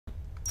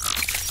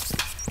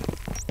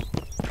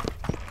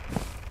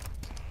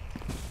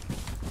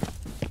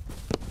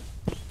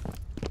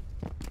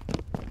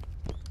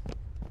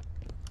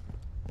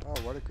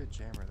what a good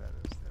jammer that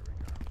is. There we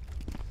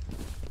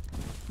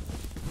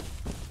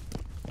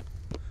go.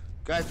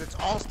 Guys, let's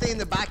all stay in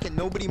the back and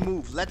nobody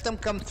move. Let them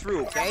come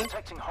through, okay?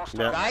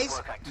 Yeah.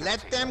 Guys,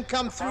 let them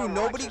come through.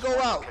 Nobody go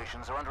out.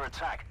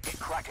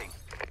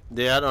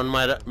 They are on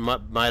my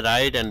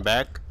right and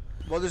back.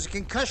 Well, there's a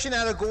concussion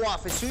that'll go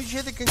off. As soon as you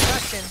hear the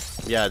concussion.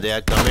 Yeah, they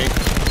are coming.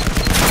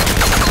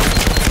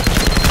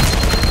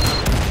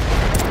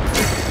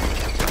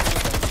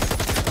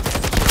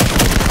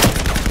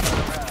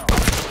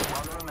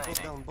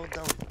 Both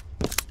down.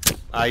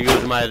 I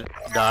used my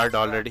dart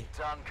already.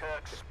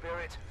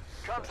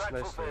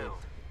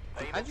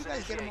 How'd you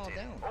guys get them all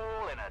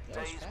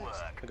down?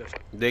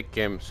 They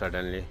came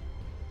suddenly.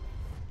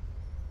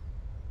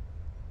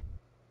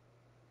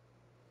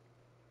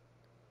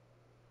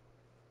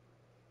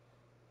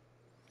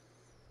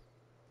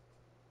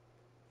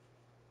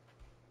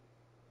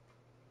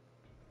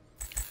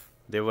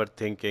 They were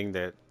thinking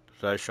that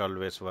rush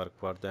always work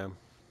for them.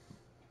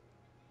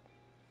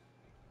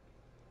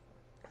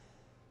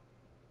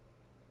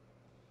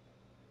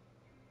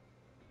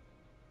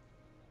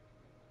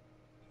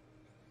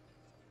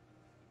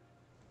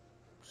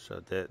 So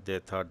they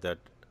thought that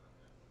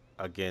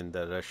again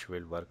the rush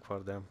will work for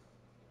them.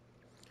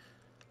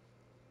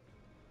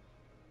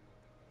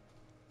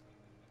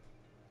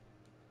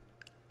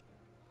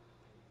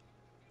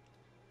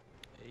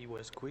 He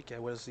was quick. I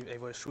was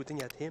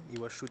shooting at him. He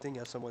was shooting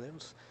at someone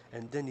else,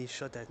 and then he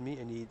shot at me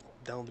and he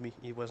downed me.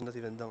 He was not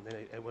even down, and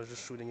I was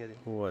just shooting at him.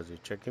 Who was he?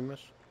 Checking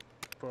us?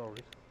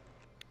 Probably.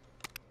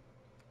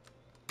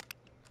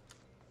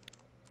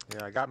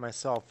 Yeah, I got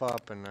myself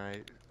up and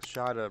I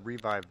shot a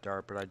revive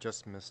dart, but I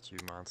just missed you,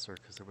 monster,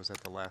 because it was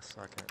at the last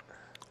second.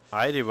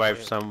 I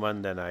revived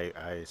someone, then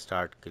I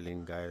start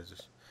killing guys.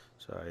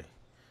 So I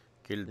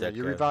killed that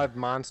you guy. revived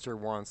monster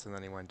once and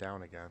then he went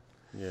down again.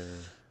 Yeah.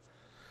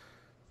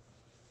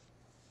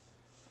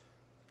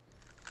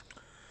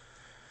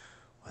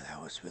 Well,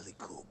 that was really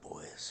cool,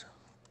 boys.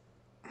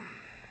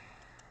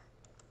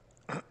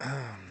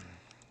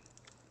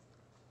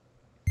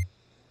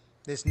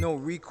 There's no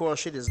recoil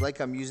shit. It's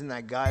like I'm using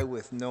that guy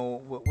with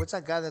no... What's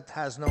that guy that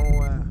has no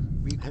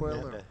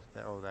recoil?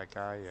 Or? That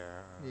guy,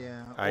 yeah.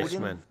 Yeah.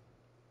 Iceman. Odin?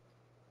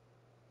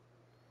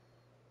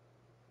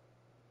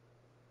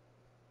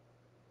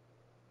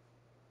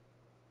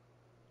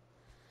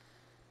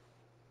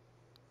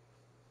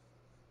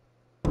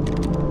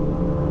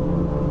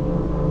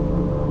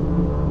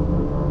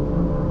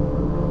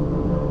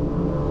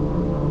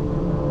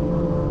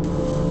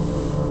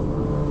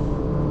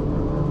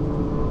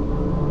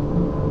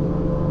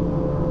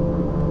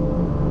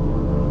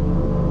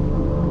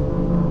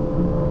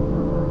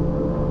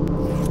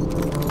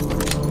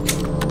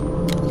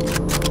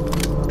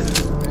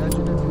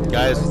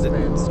 Guys,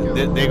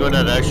 they're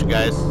gonna rush,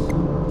 guys.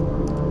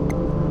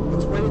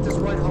 Let's wait at this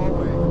white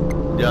hallway.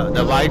 Yeah,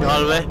 the white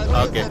hallway?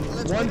 Okay.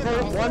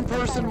 One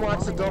person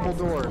wants the double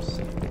doors.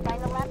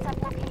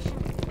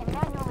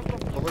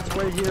 Well, let's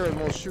wait here and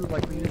we'll shoot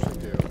like we usually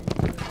do.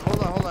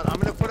 Hold on.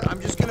 I'm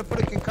just gonna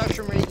put a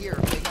concussion right here,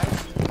 okay,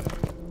 guys?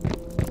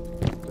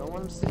 Don't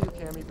let him see you,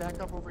 Cammy.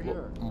 Back up over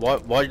here.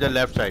 Watch the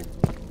left side.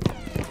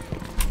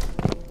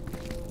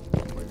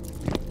 Don't let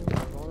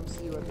him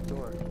see you at the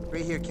door.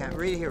 Right here, Cam.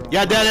 Right here.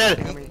 Yeah, there.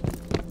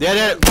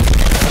 There.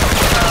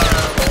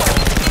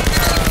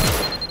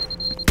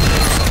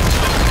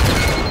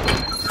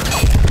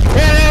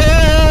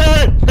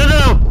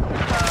 No.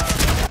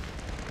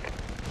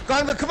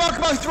 Come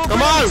on. Throw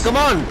Come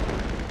on.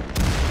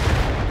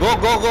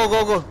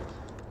 Go.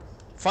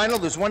 Final,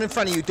 there's one in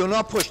front of you. Do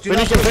not push.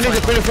 Finish both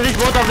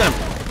of them.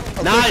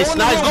 Okay, Nice.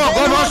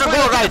 Go, Monster,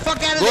 go right.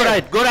 Fuck out of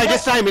there. Go right.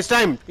 It's time. It's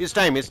time.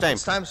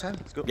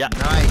 Let's go. Yeah.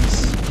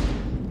 Nice.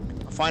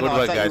 Final, Good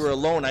work, I thought guys. you were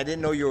alone. I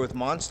didn't know you were with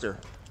Monster.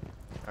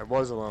 I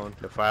was alone.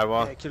 The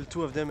firewall. Yeah, I killed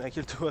two of them.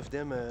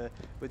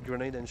 With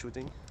grenade and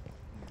shooting.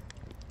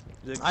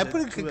 I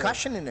put a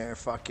concussion in there.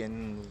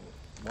 Fucking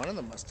one of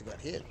them must have got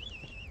hit.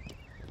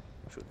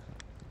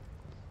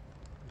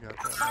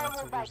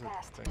 Firewall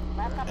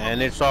bypassed.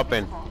 And it's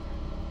open.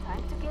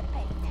 Time to get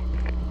paid.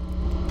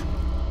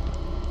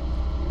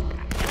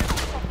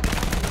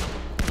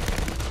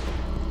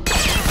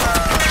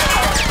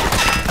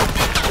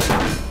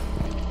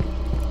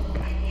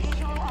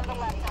 Visual on the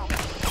laptop.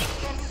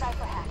 Standing by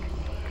for hack.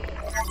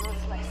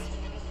 Ruthless.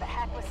 The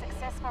hack was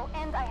successful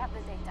and I have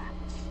the data.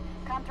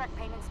 Contract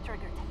payments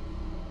triggered.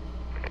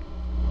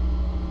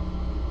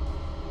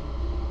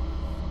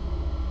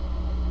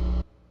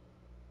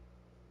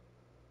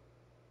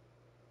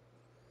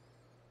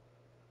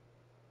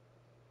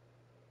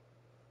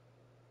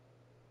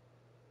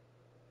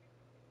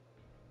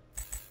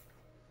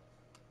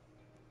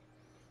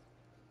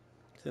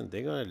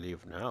 They're gonna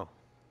leave now.